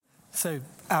So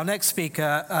our next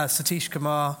speaker, Satish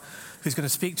Kumar, who's going to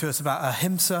speak to us about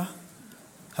AHIMSA,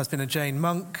 has been a Jain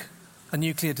monk, a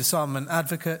nuclear disarmament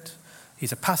advocate.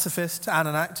 He's a pacifist and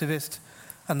an activist,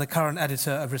 and the current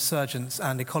editor of Resurgence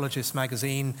and Ecologist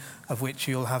magazine, of which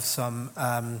you'll have some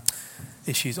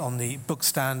issues on the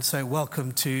bookstand. So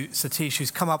welcome to Satish,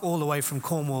 who's come up all the way from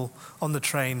Cornwall on the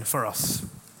train for us.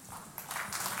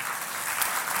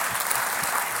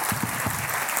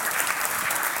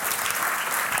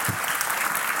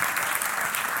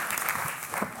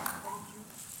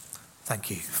 Thank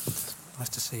you. Nice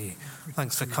to see you.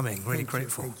 Thanks for coming. Really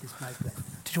grateful. Thank you. It's my pleasure.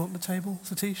 Did you want the table,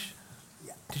 Satish?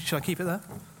 Yeah. Shall I keep it there?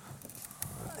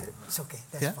 It's okay.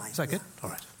 That's fine. Is that good?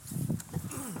 All right.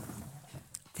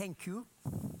 Thank you.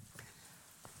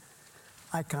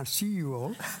 I can't see you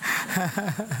all.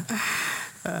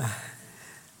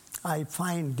 I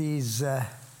find these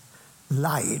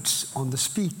lights on the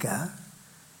speaker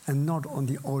and not on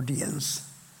the audience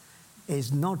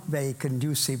is not very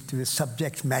conducive to the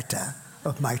subject matter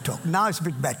of my talk. Now it's a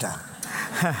bit better.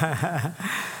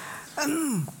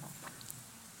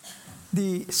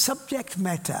 The subject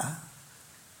matter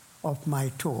of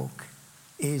my talk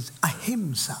is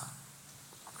AHIMSA.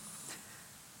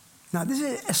 Now this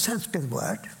is a Sanskrit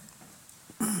word.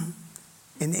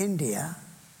 In India,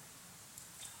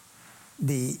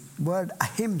 the word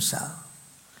AHIMSA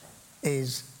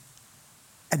is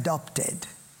adopted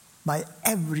by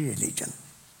every religion.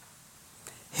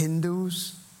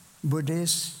 Hindus,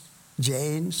 Buddhists,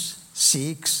 Jains,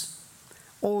 Sikhs,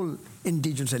 all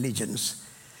indigenous religions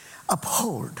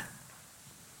uphold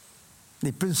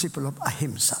the principle of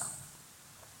AHIMSA.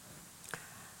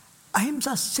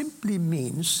 AHIMSA simply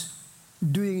means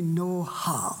doing no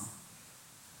harm.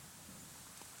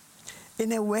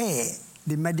 In a way,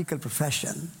 the medical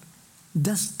profession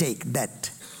does take that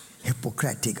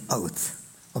Hippocratic oath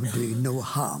of doing no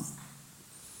harm.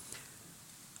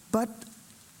 But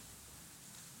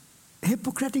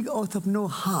Hippocratic oath of no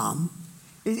harm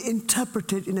is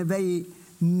interpreted in a very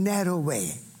narrow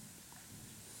way.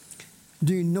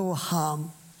 Doing no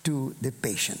harm to the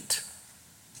patient.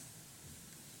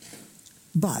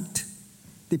 But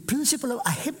the principle of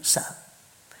AHIMSA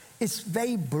is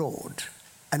very broad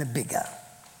and bigger.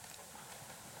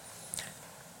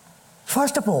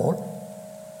 First of all,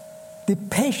 the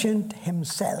patient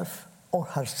himself or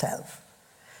herself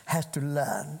has to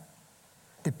learn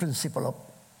the principle of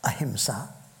AHIMSA,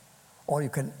 or you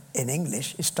can, in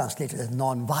English, it's translated as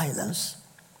non-violence,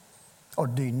 or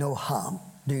doing no harm,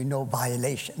 doing no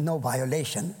violation, no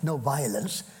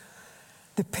violence.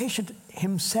 The patient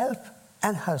himself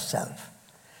and herself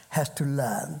has to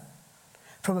learn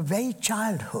from a very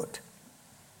childhood,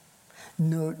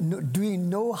 doing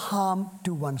no harm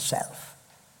to oneself.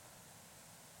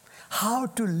 How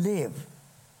to live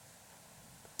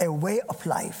a way of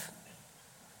life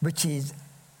which is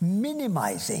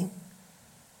minimizing,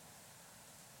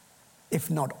 if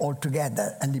not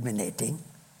altogether eliminating,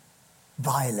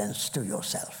 violence to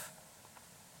yourself.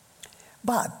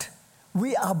 But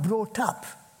we are brought up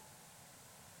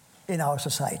in our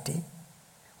society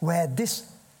where this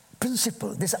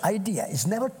principle, this idea is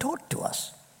never taught to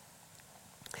us.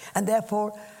 And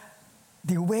therefore,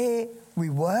 the way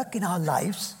we work in our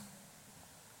lives,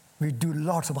 we do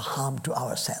lots of harm to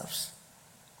ourselves.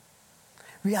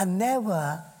 We are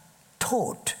never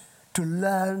taught to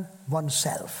learn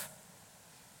oneself.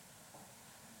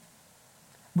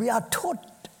 We are taught,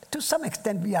 to some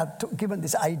extent, we are given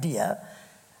this idea,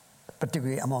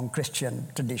 particularly among Christian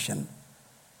tradition,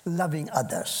 loving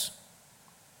others.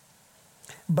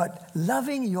 But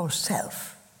loving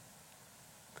yourself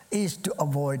is to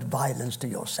avoid violence to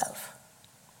yourself.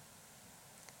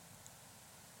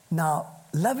 Now,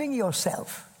 loving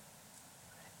yourself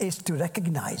is to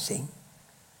recognizing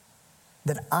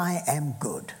that I am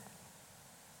good.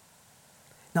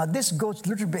 Now, this goes a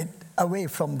little bit away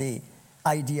from the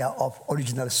idea of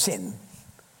original sin,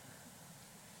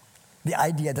 the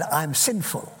idea that I'm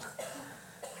sinful.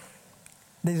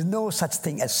 There is no such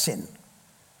thing as sin.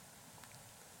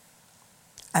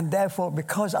 And therefore,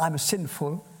 because I'm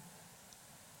sinful,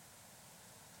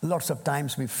 lots of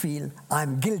times we feel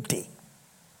I'm guilty.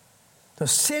 So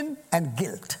sin and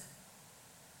guilt,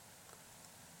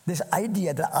 this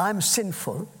idea that I'm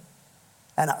sinful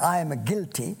and I am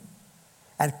guilty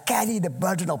and carry the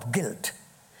burden of guilt,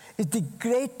 is the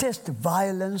greatest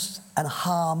violence and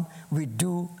harm we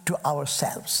do to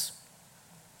ourselves.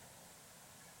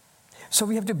 So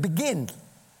we have to begin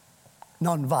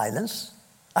non-violence,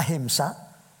 AHIMSA,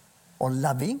 or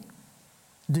loving,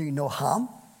 doing no harm,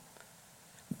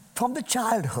 from the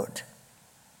childhood,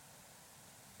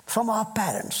 from our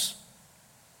parents.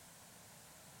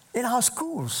 in our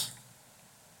schools,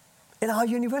 in our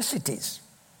universities,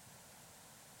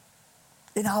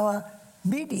 in our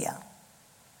media,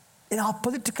 in our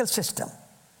political system.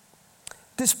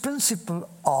 This principle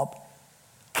of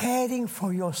caring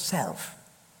for yourself,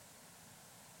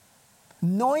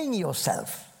 knowing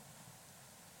yourself,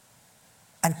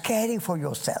 and caring for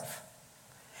yourself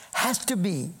has to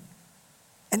be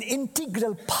an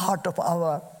integral part of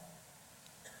our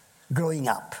growing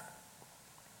up.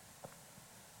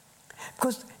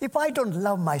 Because if I don't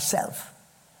love myself,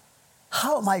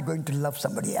 how am I going to love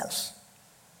somebody else?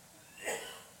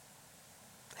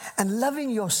 And loving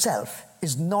yourself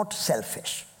is not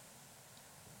selfish.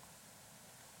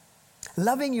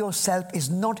 Loving yourself is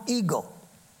not ego.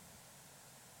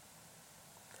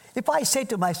 If I say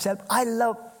to myself, I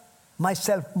love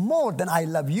myself more than I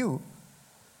love you,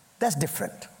 that's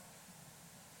different.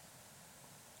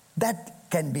 That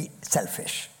can be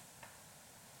selfish.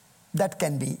 That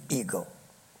can be ego.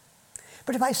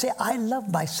 But if I say, I love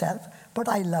myself, but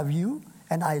I love you,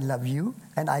 and I love you,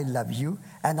 and I love you,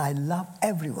 and I love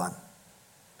everyone,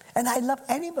 and I love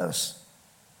animals,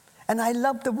 and I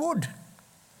love the wood,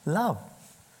 love.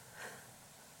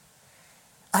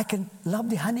 I can love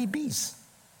the honeybees.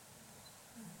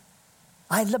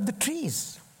 I love the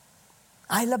trees.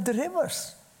 I love the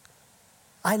rivers.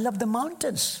 I love the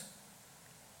mountains.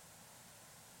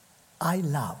 I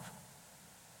love.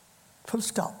 Full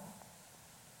stop.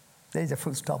 There is a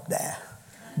full stop there.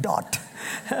 Dot.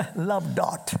 Love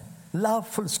dot. Love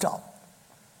full stop.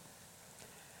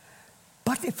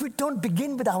 But if we don't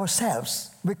begin with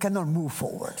ourselves, we cannot move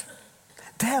forward.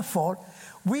 Therefore,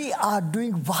 we are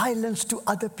doing violence to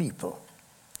other people.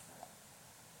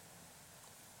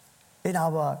 In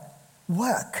our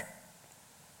work,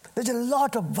 there's a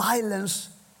lot of violence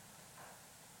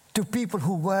to people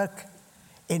who work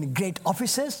in great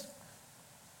offices,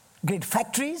 great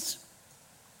factories,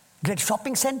 great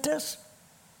shopping centers,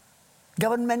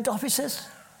 government offices,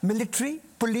 military,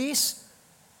 police,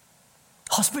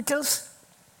 hospitals,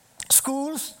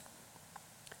 schools.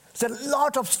 There's a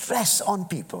lot of stress on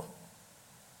people.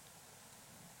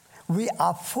 We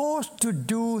are forced to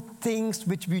do things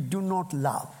which we do not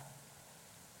love.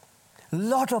 A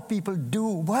lot of people do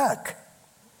work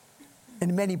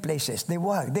in many places. They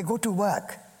work, they go to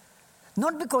work.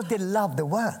 Not because they love the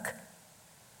work,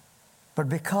 but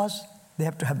because they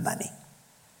have to have money.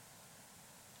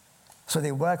 So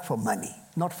they work for money,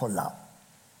 not for love.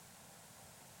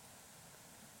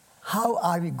 How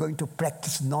are we going to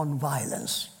practice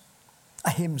non-violence?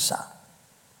 AHIMSA,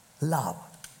 love.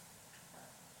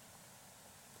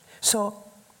 So,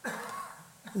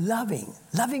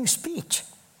 loving speech,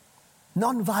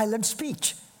 non-violent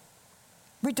speech.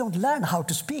 We don't learn how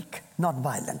to speak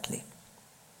non-violently.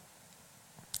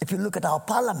 If you look at our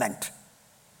parliament,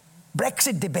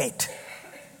 Brexit debate,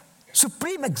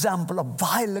 supreme example of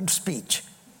violent speech.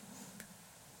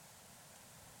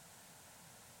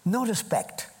 No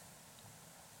respect.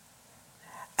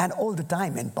 And all the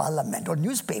time in parliament or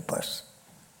newspapers,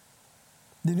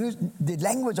 the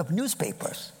language of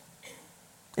newspapers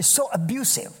is so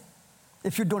abusive.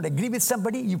 If you don't agree with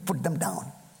somebody, you put them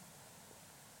down.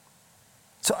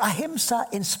 So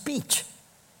AHIMSA in speech.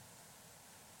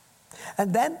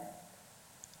 And then,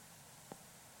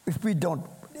 if we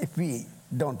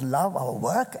don't love our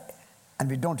work and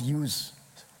we don't use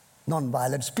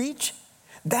non-violent speech,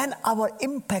 then our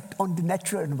impact on the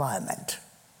natural environment.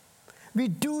 We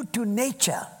do to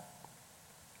nature.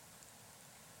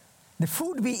 The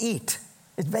food we eat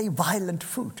is very violent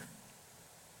food.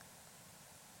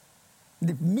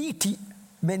 The meat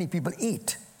many people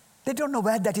eat, they don't know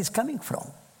where that is coming from.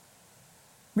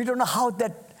 We don't know how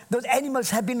those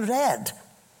animals have been reared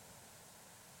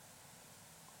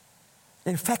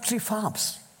in factory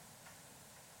farms,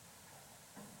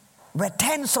 where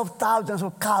tens of thousands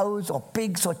of cows or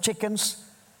pigs or chickens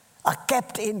are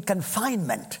kept in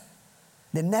confinement.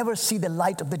 They never see the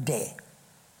light of the day.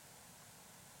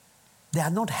 They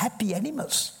are not happy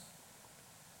animals.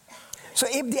 So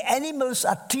if the animals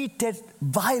are treated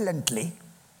violently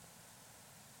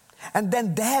and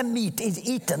then their meat is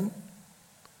eaten,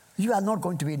 you are not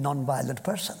going to be a non-violent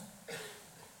person.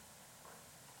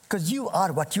 Because you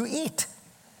are what you eat.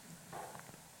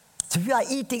 So if you are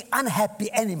eating unhappy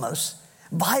animals,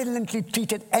 violently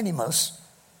treated animals,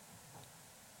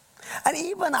 and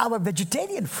even our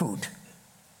vegetarian food,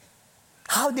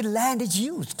 how the land is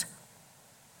used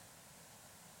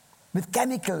with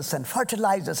chemicals and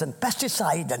fertilizers and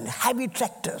pesticides and heavy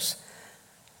tractors.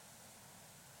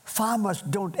 Farmers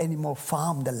don't anymore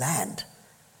farm the land.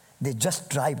 They just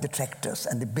drive the tractors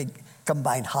and the big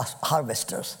combined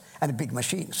harvesters and the big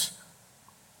machines.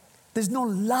 There's no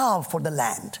love for the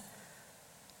land.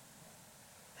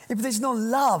 If there's no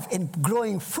love in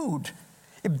growing food,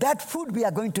 if that food we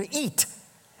are going to eat,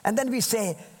 and then we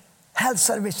say, health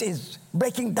service is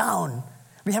breaking down,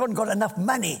 we haven't got enough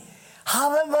money.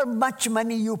 However much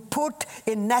money you put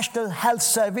in national health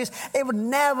service, it would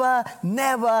never,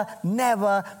 never,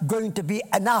 never going to be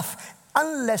enough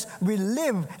unless we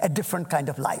live a different kind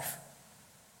of life.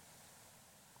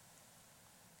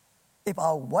 If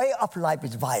our way of life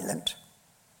is violent,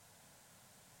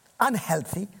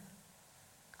 unhealthy,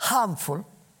 harmful,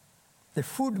 the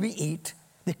food we eat,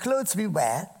 the clothes we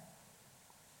wear,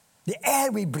 the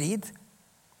air we breathe,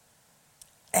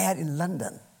 air in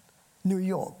London, New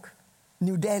York,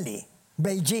 New Delhi,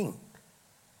 Beijing.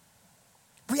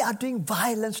 We are doing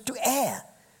violence to air.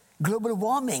 Global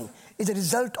warming is a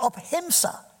result of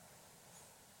AHIMSA.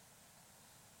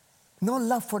 No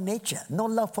love for nature, no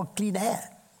love for clean air.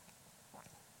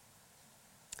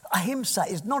 AHIMSA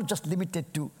is not just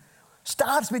limited to,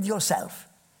 starts with yourself,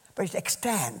 but it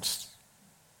extends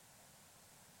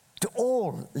to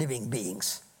all living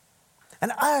beings.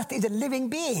 And Earth is a living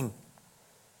being.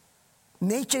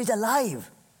 Nature is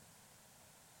alive.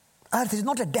 Earth is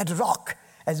not a dead rock,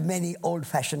 as many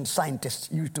old-fashioned scientists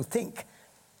used to think.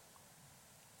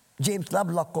 James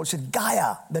Lovelock calls it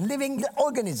Gaia, the living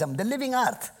organism, the living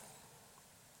earth.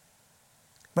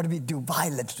 But we do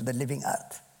violence to the living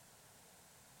earth.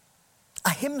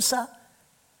 AHIMSA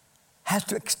has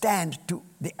to extend to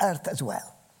the earth as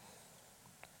well.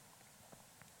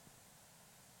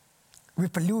 We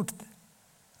pollute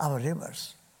our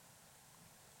rivers.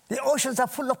 The oceans are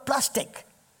full of plastic.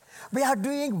 We are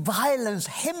doing violence,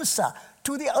 AHIMSA,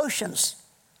 to the oceans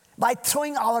by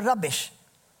throwing our rubbish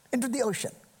into the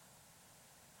ocean.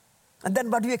 And then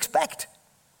what do you expect?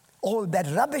 All that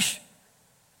rubbish,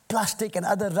 plastic and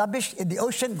other rubbish in the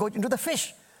ocean goes into the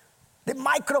fish, the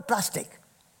microplastic.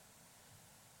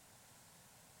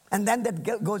 And then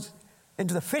that goes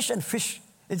into the fish, and fish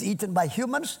is eaten by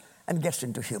humans and gets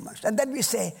into humans. And then we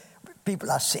say, people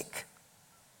are sick.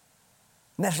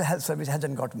 National Health Service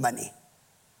hasn't got money.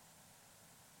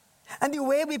 And the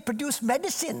way we produce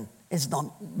medicine is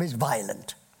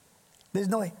violent. There's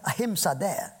no AHIMSA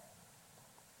there.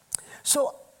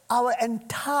 So our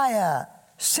entire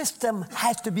system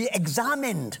has to be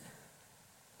examined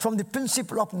from the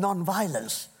principle of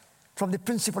nonviolence, from the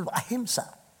principle of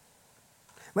AHIMSA.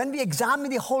 When we examine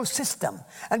the whole system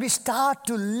and we start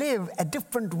to live a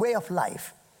different way of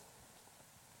life,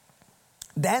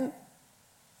 then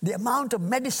the amount of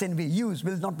medicine we use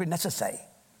will not be necessary.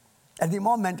 At the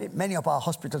moment, many of our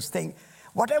hospitals think,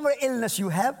 whatever illness you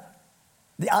have,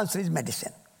 the answer is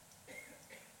medicine.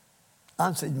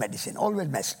 Answer is medicine, always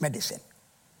medicine.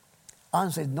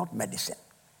 Answer is not medicine.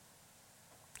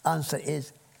 Answer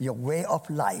is your way of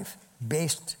life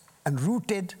based and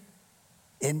rooted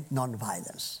in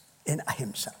nonviolence, in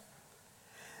AHIMSA.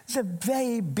 It's a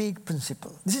very big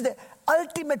principle. This is the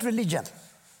ultimate religion,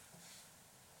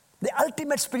 the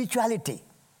ultimate spirituality.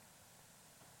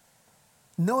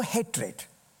 No hatred,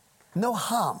 no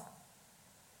harm,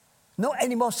 no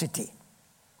animosity.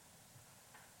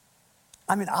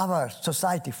 I mean, our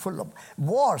society full of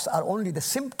wars are only the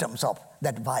symptoms of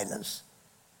that violence.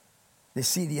 The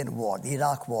Syrian war, the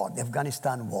Iraq war, the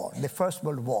Afghanistan war, the First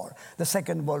World War, the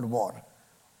Second World War.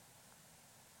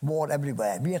 War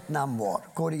everywhere, Vietnam War,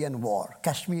 Korean War,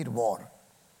 Kashmir War.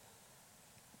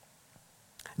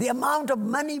 The amount of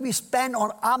money we spend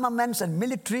on armaments and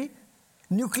military,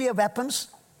 nuclear weapons,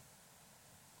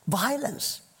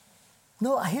 violence.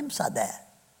 No AHIMSA there.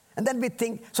 And then we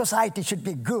think society should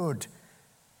be good.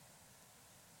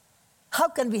 How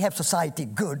can we have society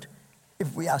good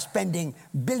if we are spending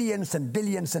billions and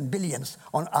billions and billions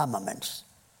on armaments?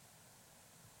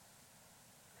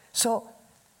 So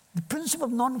the principle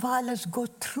of nonviolence goes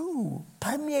through,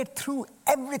 permeate through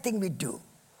everything we do.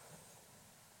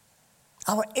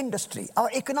 Our industry,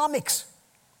 our economics,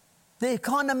 the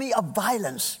economy of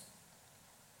violence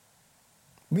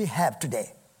we have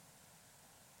today.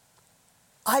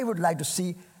 I would like to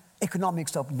see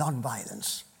economics of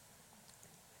nonviolence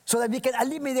so that we can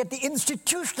eliminate the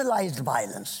institutionalized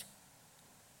violence,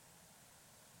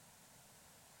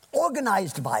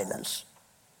 organized violence.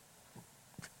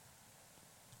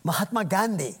 Mahatma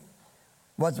Gandhi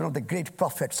was one of the great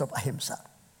prophets of AHIMSA,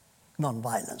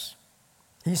 nonviolence.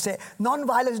 He said,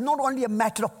 nonviolence is not only a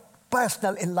matter of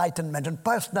personal enlightenment and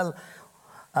personal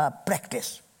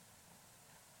practice.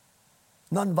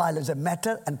 Nonviolence is a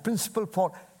matter and principle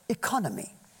for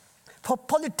economy, for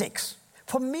politics,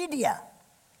 for media,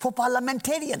 for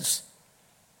parliamentarians,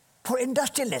 for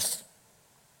industrialists,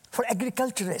 for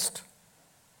agriculturists.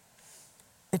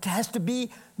 It has to be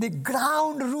the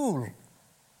ground rule.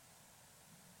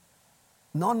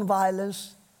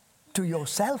 Non-violence to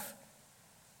yourself,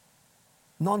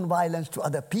 non-violence to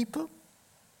other people,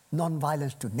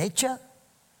 non-violence to nature,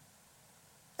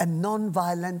 and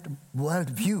non-violent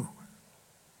worldview,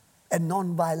 a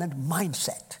non-violent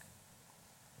mindset.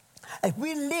 If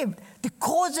we lived the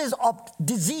causes of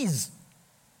disease,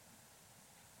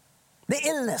 the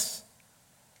illness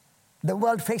the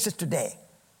world faces today,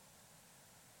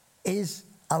 is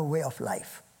our way of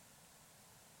life.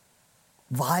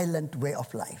 Violent way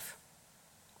of life.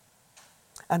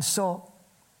 And so,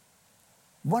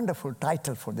 wonderful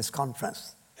title for this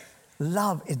conference.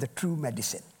 Love is the true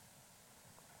medicine.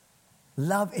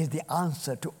 Love is the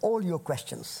answer to all your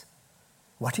questions.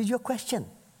 What is your question?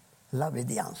 Love is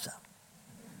the answer.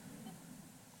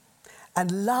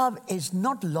 And love is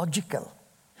not logical.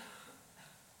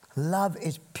 Love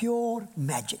is pure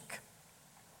magic.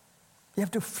 You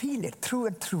have to feel it through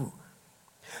and through.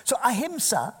 So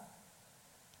AHIMSA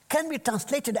can be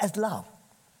translated as love.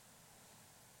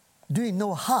 Doing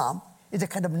no harm is a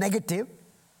kind of negative,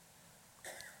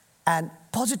 and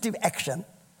positive action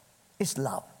is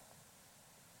love.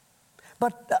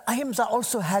 But AHIMSA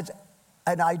also has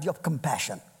an idea of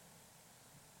compassion.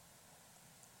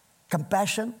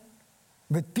 Compassion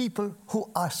with people who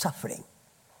are suffering.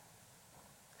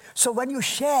 So when you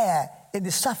share in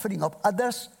the suffering of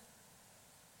others,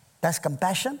 that's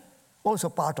compassion, also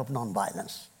part of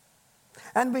non-violence.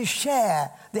 And we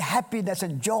share the happiness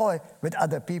and joy with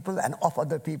other people and of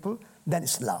other people, then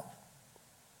it's love.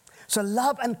 So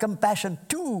love and compassion,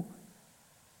 two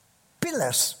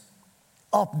pillars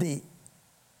of the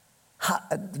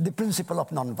principle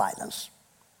of non-violence.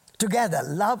 Together,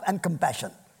 love and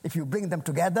compassion, if you bring them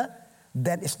together,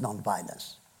 then it's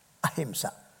non-violence,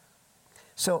 AHIMSA.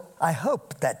 So I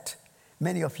hope that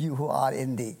many of you who are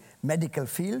in the medical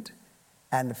field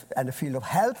and the field of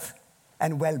health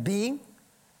and well-being,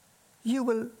 you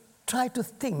will try to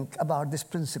think about this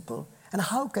principle and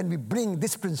how can we bring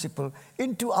this principle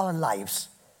into our lives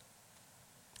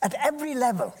at every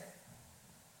level.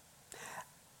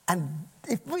 And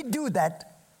if we do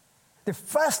that, the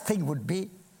first thing would be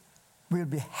we'll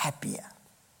be happier.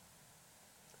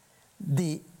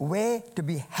 The way to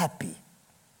be happy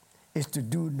is to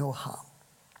do no harm.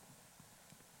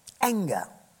 Anger,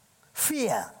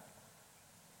 fear,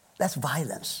 that's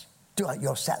violence to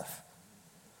yourself.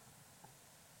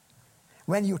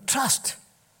 When you trust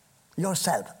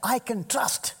yourself, I can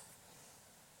trust.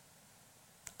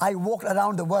 I walked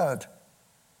around the world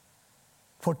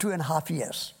for 2.5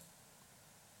 years,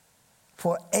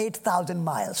 for 8,000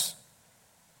 miles,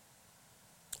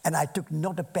 and I took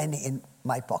not a penny in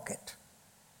my pocket.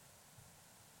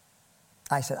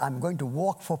 I said, I'm going to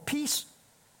walk for peace,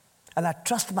 and I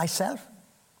trust myself,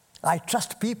 I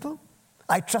trust people,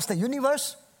 I trust the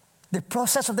universe, the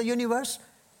process of the universe,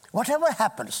 whatever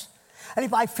happens. And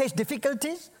if I face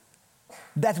difficulties,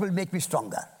 that will make me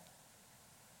stronger.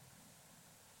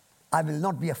 I will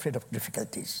not be afraid of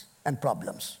difficulties and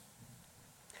problems.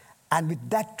 And with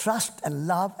that trust and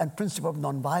love and principle of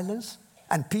nonviolence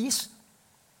and peace,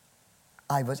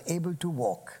 I was able to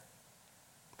walk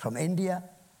from India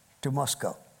to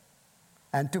Moscow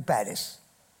and to Paris.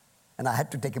 And I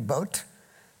had to take a boat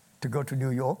to go to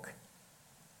New York,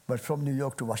 but from New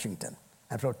York to Washington,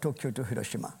 and from Tokyo to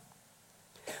Hiroshima.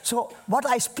 So what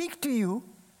I speak to you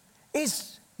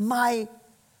is my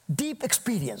deep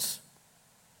experience.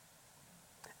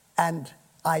 And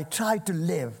I try to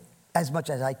live as much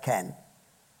as I can,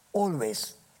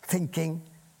 always thinking,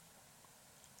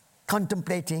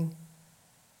 contemplating,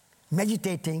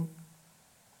 meditating,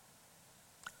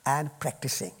 and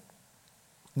practicing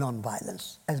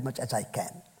nonviolence as much as I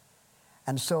can.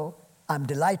 And so I'm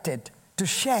delighted to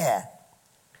share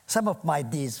some of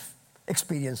these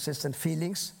experiences and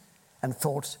feelings and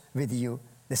thoughts with you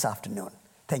this afternoon.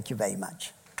 Thank you very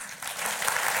much.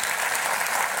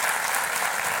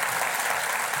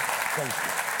 Thank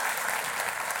you.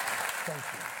 Thank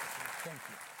you. Thank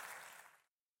you.